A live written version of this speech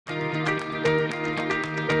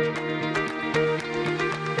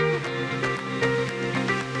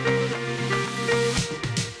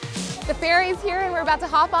ferry's here and we're about to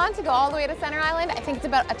hop on to go all the way to Center Island. I think it's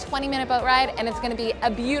about a 20-minute boat ride and it's going to be a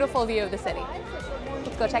beautiful view of the city.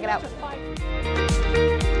 Let's go check it out.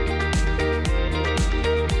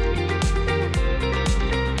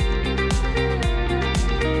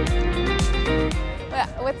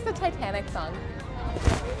 What's the Titanic song?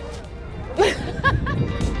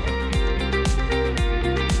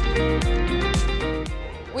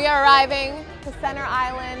 We are arriving to Center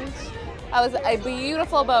Island. That was a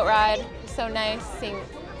beautiful boat ride. So nice seeing,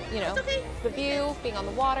 the view, being on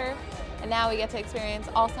the water, and now we get to experience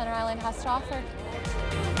all Center Island has to offer.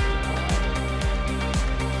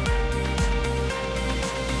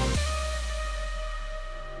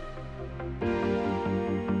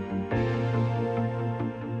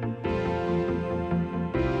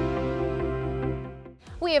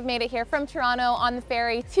 We have made it here from Toronto on the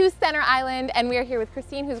ferry to Center Island, and we are here with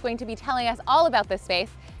Christine, who's going to be telling us all about this space.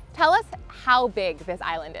 Tell us how big this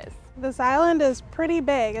island is. This island is pretty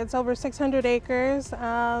big. It's over 600 acres.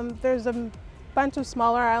 There's a bunch of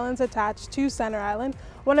smaller islands attached to Center Island.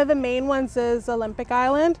 One of the main ones is Olympic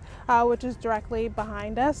Island, which is directly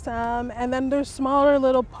behind us. And then there's smaller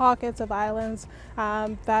little pockets of islands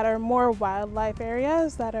that are more wildlife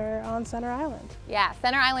areas that are on Center Island. Yeah,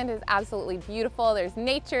 Center Island is absolutely beautiful. There's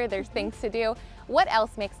nature, there's things to do. What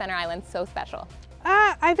else makes Center Island so special?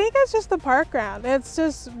 I think it's just the park ground. It's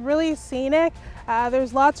just really scenic.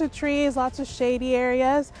 There's lots of trees, lots of shady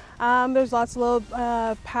areas. There's lots of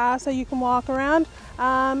little paths that you can walk around.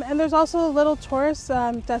 And there's also little tourist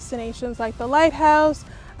destinations like the lighthouse.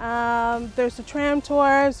 There's the tram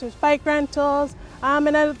tours, there's bike rentals,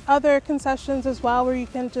 and other concessions as well where you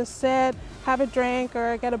can just sit, have a drink,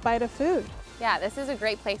 or get a bite of food. Yeah, this is a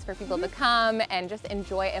great place for people to come and just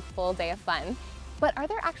enjoy a full day of fun. But are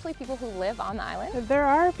there actually people who live on the island? There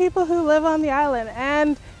are people who live on the island,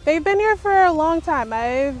 and they've been here for a long time.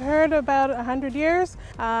 I've heard about 100 years.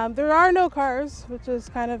 There are no cars, which is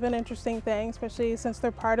kind of an interesting thing, especially since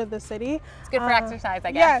they're part of the city. It's good for exercise,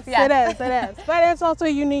 I guess. Yes, it is. But it's also a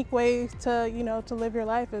unique way to, to live your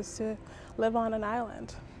life, is to live on an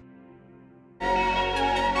island.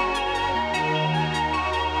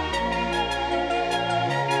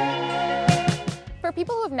 For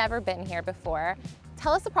people who have never been here before,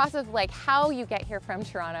 tell us the process of how you get here from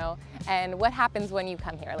Toronto and what happens when you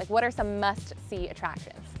come here. What are some must-see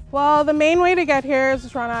attractions? Well, the main way to get here is the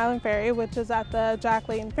Toronto Island Ferry, which is at the Jack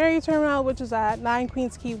Layton Ferry Terminal, which is at 9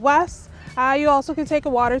 Queens Quay West. You also can take a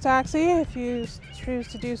water taxi if you choose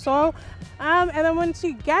to do so. And then once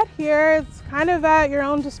you get here, it's kind of at your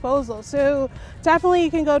own disposal. So definitely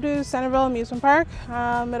you can go to Centerville Amusement Park.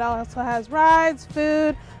 It also has rides,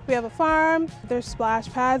 food. We have a farm, there's splash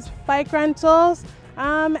pads, bike rentals,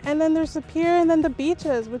 and then there's the pier and then the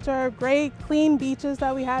beaches, which are great, clean beaches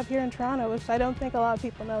that we have here in Toronto, which I don't think a lot of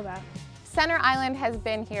people know that. Center Island has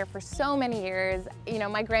been here for so many years.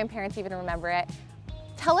 My grandparents even remember it.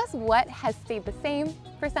 Tell us what has stayed the same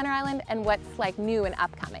for Center Island and what's new and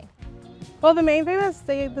upcoming. Well, the main thing that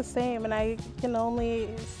stayed the same, and I can only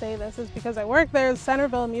say this is because I work there, is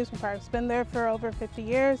Centerville Amusement Park. It's been there for over 50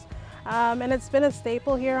 years. And it's been a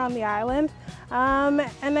staple here on the island.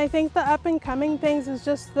 And I think the up and coming things is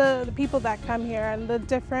just the people that come here and the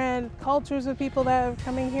different cultures of people that are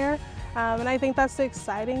coming here. And I think that's the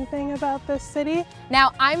exciting thing about this city.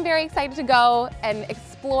 Now, I'm very excited to go and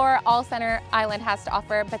explore all Center Island has to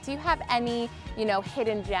offer, but do you have any,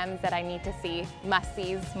 hidden gems that I need to see,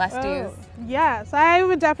 must-sees, must-dos? Yes, I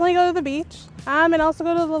would definitely go to the beach and also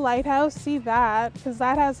go to the lighthouse, see that, because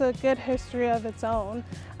that has a good history of its own.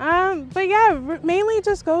 But yeah, mainly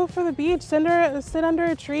just go for the beach, sit under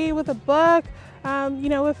a tree with a book,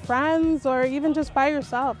 with friends, or even just by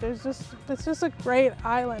yourself. It's just a great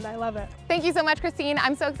island. I love it. Thank you so much, Christine.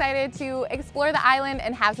 I'm so excited to explore the island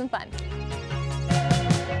and have some fun.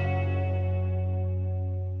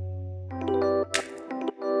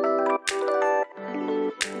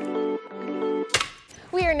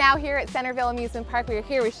 We are now here at Centerville Amusement Park. We are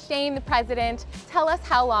here with Shane, the president. Tell us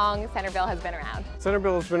how long Centerville has been around.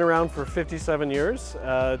 Centerville has been around for 57 years.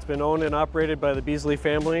 It's been owned and operated by the Beasley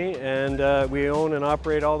family, and we own and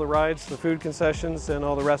operate all the rides, the food concessions, and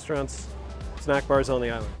all the restaurants, snack bars on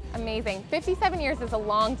the island. Amazing. 57 years is a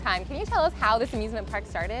long time. Can you tell us how this amusement park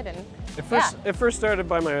started? It first started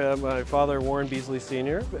by my father, Warren Beasley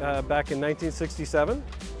Sr., back in 1967.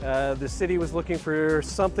 The city was looking for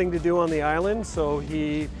something to do on the island, so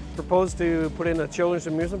he proposed to put in a children's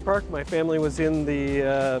amusement park. My family was in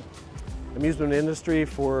the amusement industry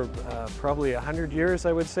for probably 100 years,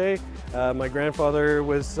 I would say. My grandfather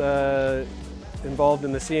was involved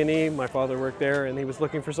in the CNE. My father worked there, and he was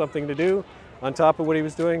looking for something to do on top of what he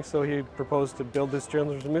was doing, so he proposed to build this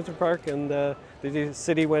children's amusement park, and the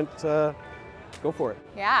city went, go for it.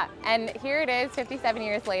 Yeah, and here it is 57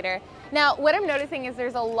 years later. Now, what I'm noticing is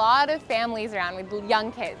there's a lot of families around with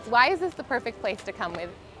young kids. Why is this the perfect place to come with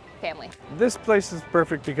family? This place is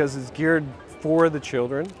perfect because it's geared for the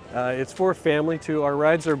children. It's for family too. Our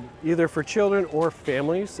rides are either for children or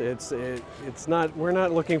families. We're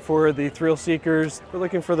not looking for the thrill seekers. We're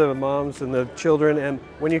looking for the moms and the children. And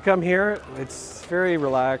when you come here, it's very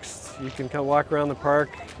relaxed. You can come walk around the park.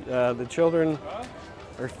 The children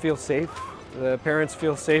feel safe. The parents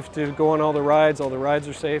feel safe to go on all the rides. All the rides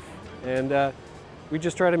are safe. And we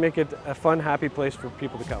just try to make it a fun, happy place for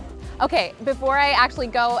people to come. Okay, before I actually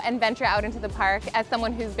go and venture out into the park, as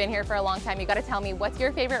someone who's been here for a long time, you gotta tell me what's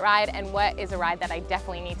your favorite ride and what is a ride that I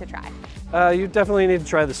definitely need to try? You definitely need to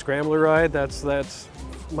try the Scrambler ride. That's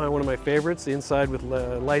one of my favorites. The inside with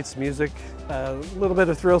lights, music, a little bit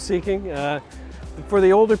of thrill seeking. For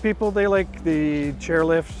the older people, they like the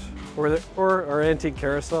chairlift or our antique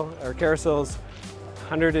carousel. Our carousel is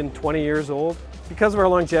 120 years old. Because of our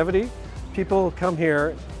longevity, people come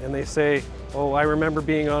here and they say, oh, I remember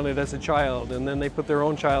being on it as a child, and then they put their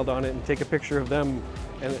own child on it and take a picture of them,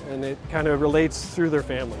 and it kind of relates through their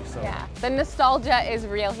family. So. Yeah, the nostalgia is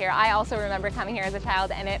real here. I also remember coming here as a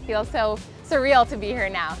child, and it feels so surreal to be here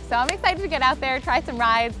now. So I'm excited to get out there, try some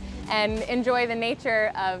rides, and enjoy the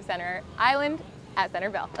nature of Center Island at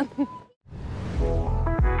Centerville.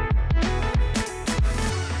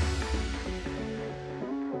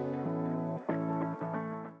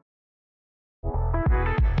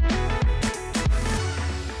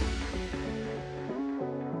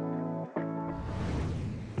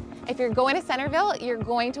 If you're going to Centerville, you're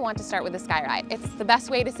going to want to start with the Sky Ride. It's the best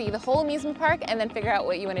way to see the whole amusement park and then figure out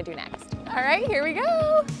what you want to do next. All right, here we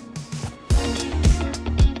go.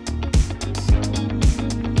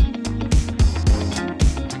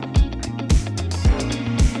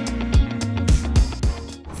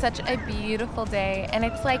 Such a beautiful day, and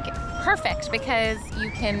it's like perfect because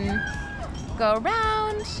you can go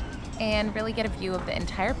around and really get a view of the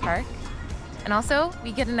entire park. And also,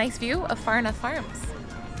 we get a nice view of Far Enough Farms.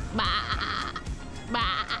 Bah,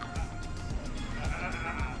 bah,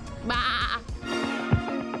 bah.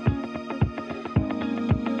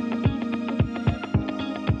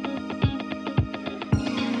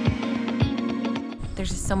 There's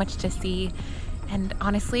just so much to see, and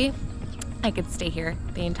honestly, I could stay here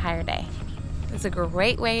the entire day. It's a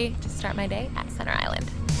great way to start my day at Center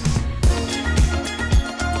Island.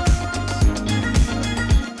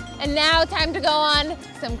 And now time to go on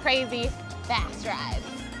some crazy fast rides.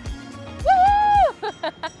 Woo!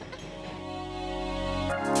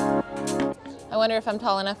 I wonder if I'm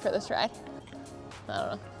tall enough for this ride. I don't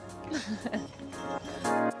know.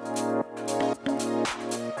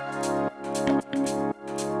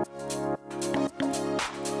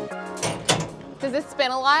 Does this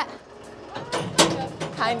spin a lot?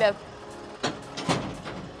 Kind of.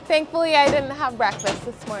 Thankfully, I didn't have breakfast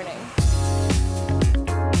this morning.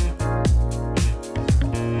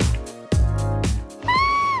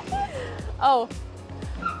 Oh,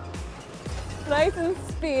 nice and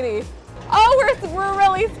speedy. Oh, we're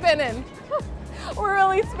really spinning. We're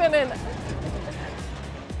really spinning.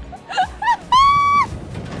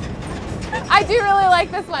 I do really like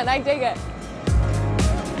this one. I dig it.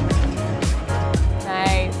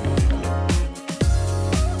 Nice.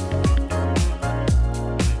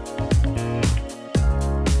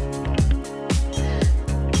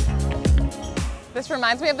 This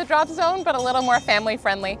reminds me of the drop zone, but a little more family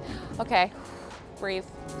friendly. Okay, breathe.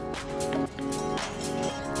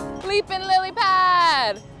 Leaping lily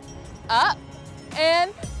pad. Up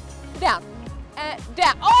and down and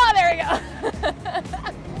down. Oh, there we go.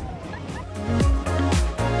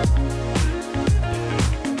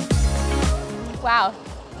 Wow,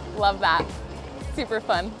 love that. Super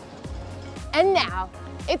fun. And now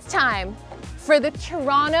it's time for the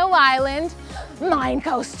Toronto Island Mine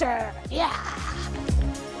Coaster. Yeah.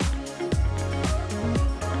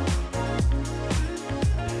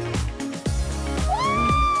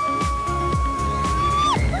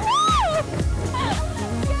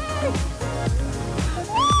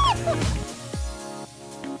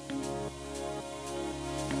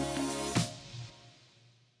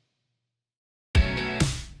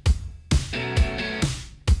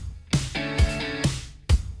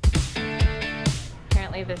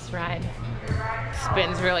 This ride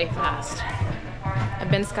spins really fast. I've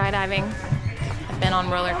been skydiving, I've been on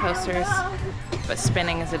roller coasters, but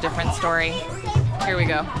spinning is a different story. Here we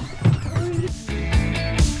go.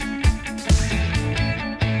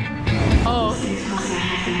 Oh.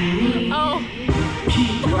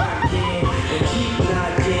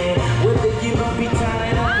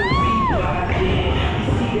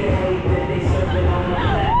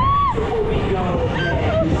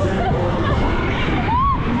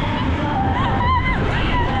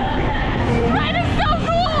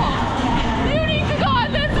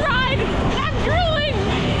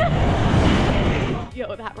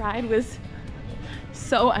 was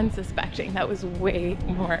so unsuspecting. That was way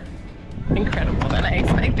more incredible than I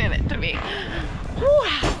expected it to be.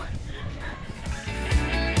 Wow.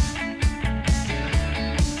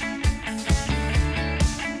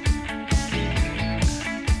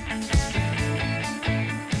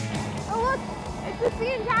 Oh look, it's the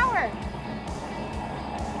CN Tower.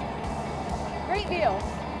 Great view.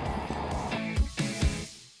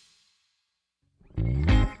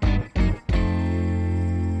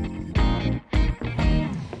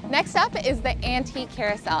 Next up is the Antique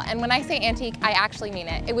Carousel, and when I say antique, I actually mean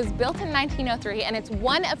it. It was built in 1903, and it's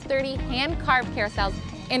one of 30 hand-carved carousels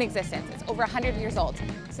in existence. It's over 100 years old,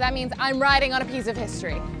 so that means I'm riding on a piece of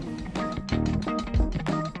history.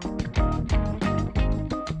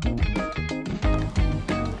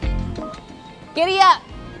 Giddy up!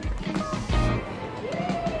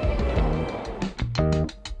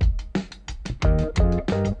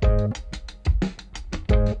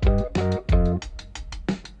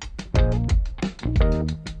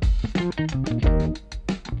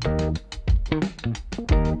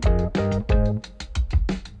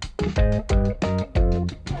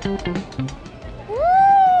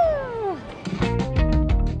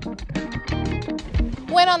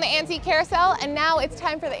 Went on the Antique Carousel, and now it's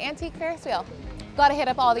time for the Antique Ferris wheel. Gotta hit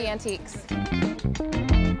up all the antiques.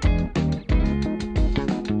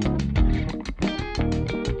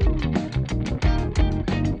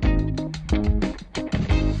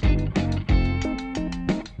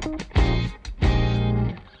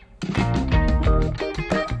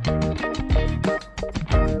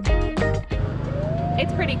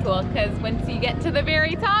 It's pretty cool because once you get to the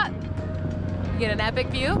very top, you get an epic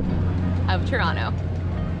view of Toronto.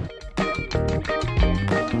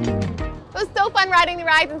 It was so fun riding the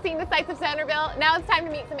rides and seeing the sights of Centerville. Now it's time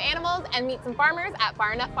to meet some animals and meet some farmers at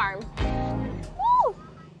Far Enough Farm. Woo!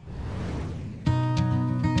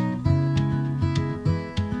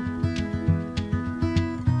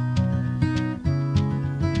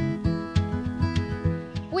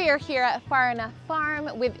 We are here at Far Enough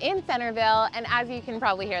Farm within Centerville, and as you can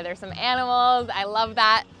probably hear, there's some animals. I love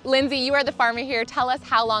that. Lindsay, you are the farmer here. Tell us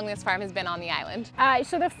how long this farm has been on the island.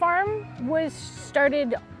 So the farm was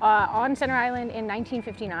started on Center Island in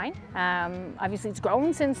 1959. Obviously it's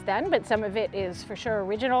grown since then, but some of it is for sure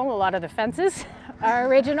original. A lot of the fences are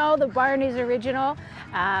original, the barn is original.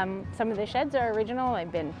 Some of the sheds are original.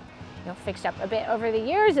 They've been fixed up a bit over the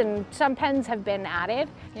years, and some pens have been added.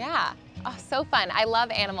 Yeah. Oh, so fun. I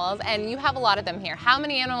love animals, and you have a lot of them here. How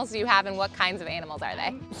many animals do you have, and what kinds of animals are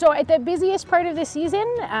they? So at the busiest part of the season,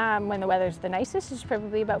 when the weather's the nicest, it's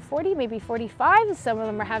probably about 40, maybe 45. Some of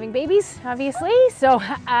them are having babies, obviously. So,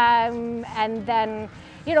 and then,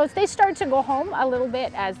 they start to go home a little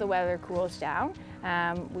bit as the weather cools down.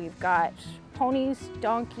 We've got ponies,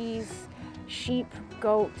 donkeys, sheep,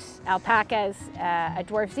 goats, alpacas, a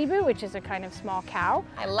dwarf zebu, which is a kind of small cow.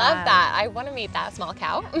 I love that. I want to meet that small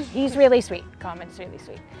cow. He's really sweet. Common's really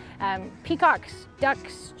sweet. Peacocks,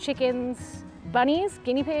 ducks, chickens, bunnies,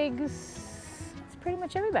 guinea pigs. It's pretty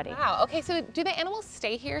much everybody. Wow. Okay, so do the animals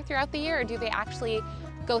stay here throughout the year, or do they actually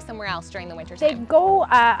go somewhere else during the winter They time? go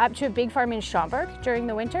up to a big farm in Schomberg during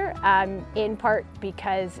the winter, in part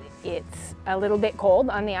because it's a little bit cold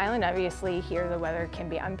on the island. Obviously here the weather can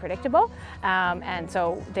be unpredictable, and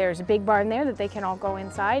so there's a big barn there that they can all go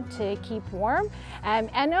inside to keep warm.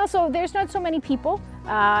 And also there's not so many people.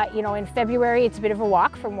 In February it's a bit of a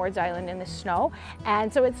walk from Ward's Island in the snow,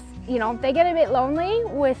 and so it's, they get a bit lonely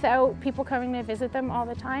without people coming to visit them all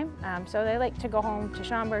the time. So they like to go home to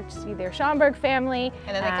Schomberg to see their Schomberg family.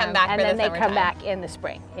 And then they come back and for then the they come summertime. back in the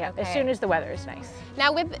spring, Okay. as soon as the weather is nice.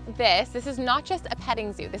 Now with this is not just a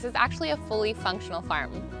petting zoo. This is actually a fully functional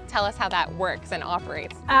farm. Tell us how that works and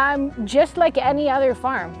operates. Just like any other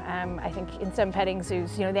farm. I think in some petting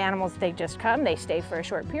zoos, the animals, they just come, they stay for a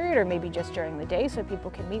short period or maybe just during the day so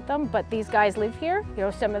people can meet them. But these guys live here.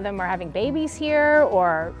 Some of them are having babies here,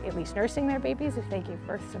 or at least nursing their babies if they give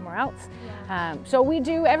birth somewhere else. So we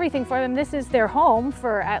do everything for them. This is their home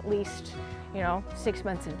for at least 6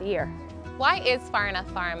 months of the year. Why is Far Enough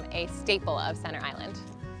Farm a staple of Center Island?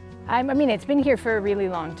 I mean, it's been here for a really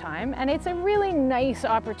long time, and it's a really nice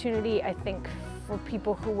opportunity, I think, for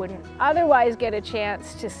people who wouldn't otherwise get a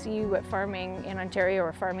chance to see what farming in Ontario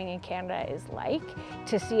or farming in Canada is like,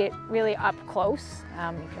 to see it really up close.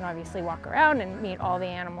 You can obviously walk around and meet all the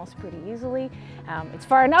animals pretty easily. It's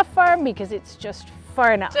Far Enough Farm because it's just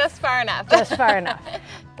far enough. Just far enough. Just far enough.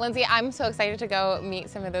 Lindsay, I'm so excited to go meet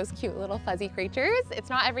some of those cute little fuzzy creatures. It's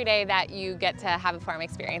not every day that you get to have a farm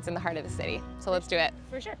experience in the heart of the city. So let's do it.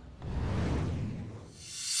 For sure.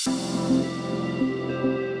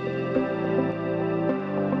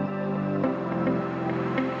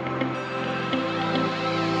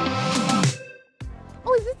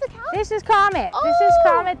 is this the cow? This is Comet. Oh. This is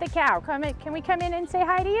Comet the cow. Comet, can we come in and say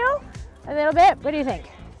hi to you? A little bit? What do you think?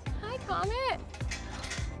 Hi, Comet.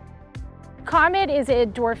 Comet is a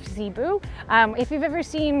dwarf zebu. If you've ever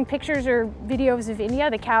seen pictures or videos of India,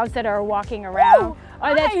 the cows that are walking around,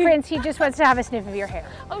 oh, that's hi. Prince. He just wants to have a sniff of your hair.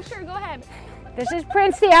 Oh, sure, go ahead. This is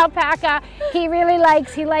Prince the alpaca. He really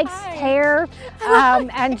likes, Hi. hair,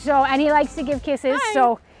 and he likes to give kisses, Hi.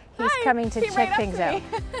 so he's Hi. coming to Came check right up things to out. me.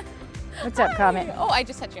 What's up, Comet? Oh, I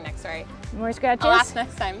just touched your neck, sorry. More scratches? I'll ask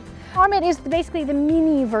next time. Comet is basically the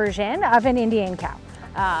mini version of an Indian cow.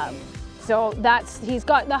 So he's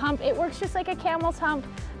got the hump. It works just like a camel's hump.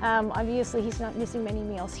 Obviously, he's not missing many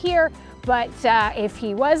meals here, but if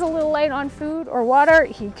he was a little light on food or water,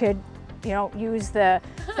 he could, use the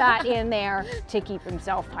fat in there to keep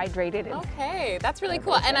himself hydrated. Okay, that's really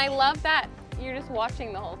cool. And I love that you're just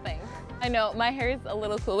watching the whole thing. I know, my hair is a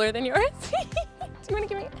little cooler than yours. Do you want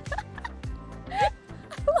to give me? I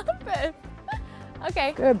love this.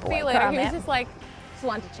 Okay, Good boy, see you later. He was Comet. just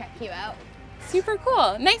wanted to check you out. Super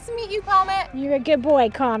cool. Nice to meet you, Comet. You're a good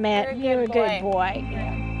boy, Comet. You're a good boy.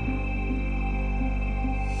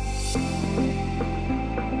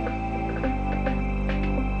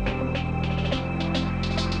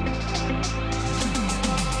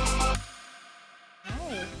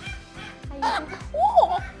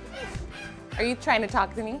 Are you trying to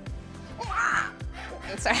talk to me?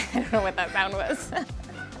 I'm sorry, I don't know what that sound was.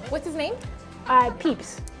 What's his name?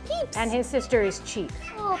 Peeps. Peeps. And his sister is Cheap.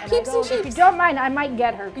 Oh, And Peeps I go, and If you Cheeps. don't mind, I might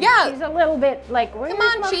get her. 'Cause Yeah. She's a little bit like, where's Come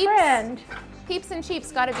on, my Cheeps. friend? Peeps and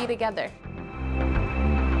Cheeps gotta be together.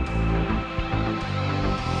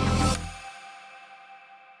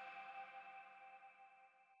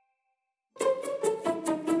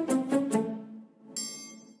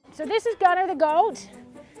 So this is Gunner the goat.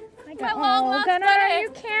 My long lost Gunner, buddy. are you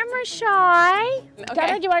camera shy? Okay.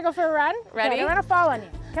 Gunner, do you want to go for a run? Ready? Good, I'm gonna fall on you.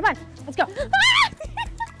 Come on, let's go.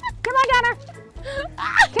 Come on, Gunner.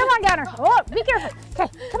 Come on, Gunner. Oh, be careful. Okay,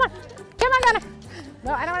 come on. Come on, Gunner.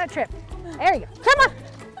 No, I don't want to trip. There you go. Come on.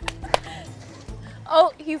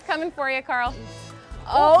 Oh, he's coming for you, Carl.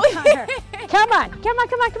 Oh, Gunner. Come on. Come on,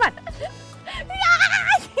 come on, come on.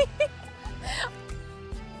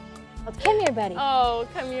 Well, come here, buddy. Oh,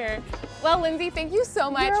 come here. Well, Lindsay, thank you so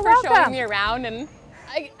much You're for welcome. showing me around. And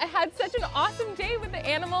I had such an awesome day with the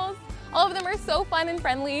animals. All of them are so fun and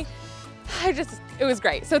friendly. It was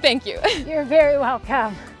great, so thank you. You're very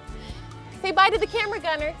welcome. Say bye to the camera,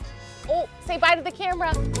 Gunner. Oh, say bye to the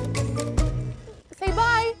camera. Say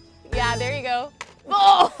bye. Yeah, there you go.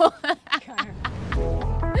 Oh!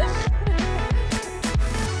 Gunner.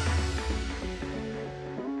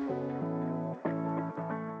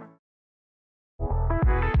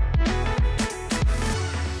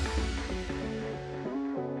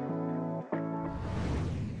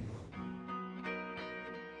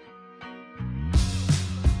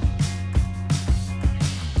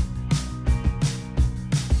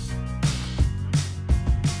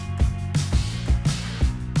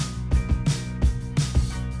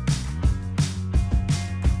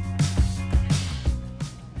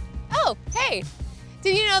 Oh, hey.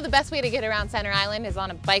 Did you know the best way to get around Center Island is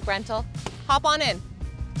on a bike rental? Hop on in.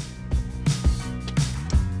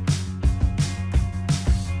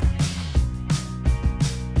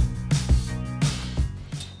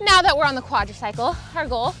 Now that we're on the quadricycle, our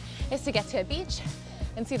goal is to get to a beach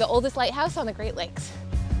and see the oldest lighthouse on the Great Lakes.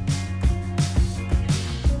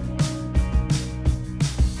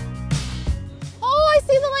 Oh, I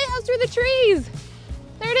see the lighthouse through the trees.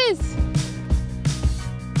 There it is.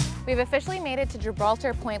 We've officially made it to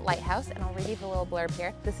Gibraltar Point Lighthouse, and I'll read you the little blurb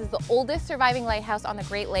here. This is the oldest surviving lighthouse on the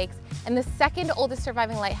Great Lakes and the second oldest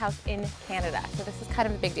surviving lighthouse in Canada. So this is kind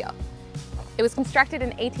of a big deal. It was constructed in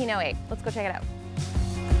 1808. Let's go check it out.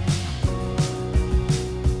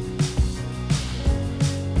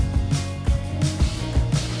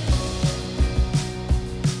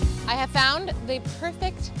 I have found the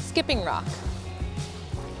perfect skipping rock.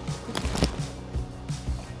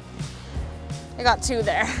 I got two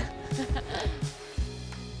there.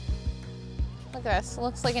 Look at this,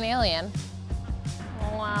 looks like an alien.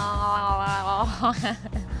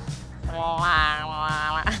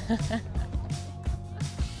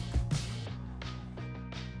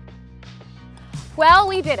 Well,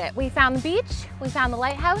 we did it. We found the beach, we found the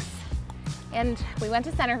lighthouse, and we went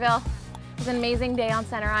to Centerville. It was an amazing day on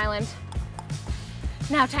Center Island.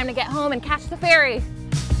 Now time to get home and catch the ferry.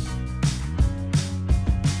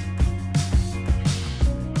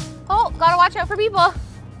 Oh, gotta watch out for people.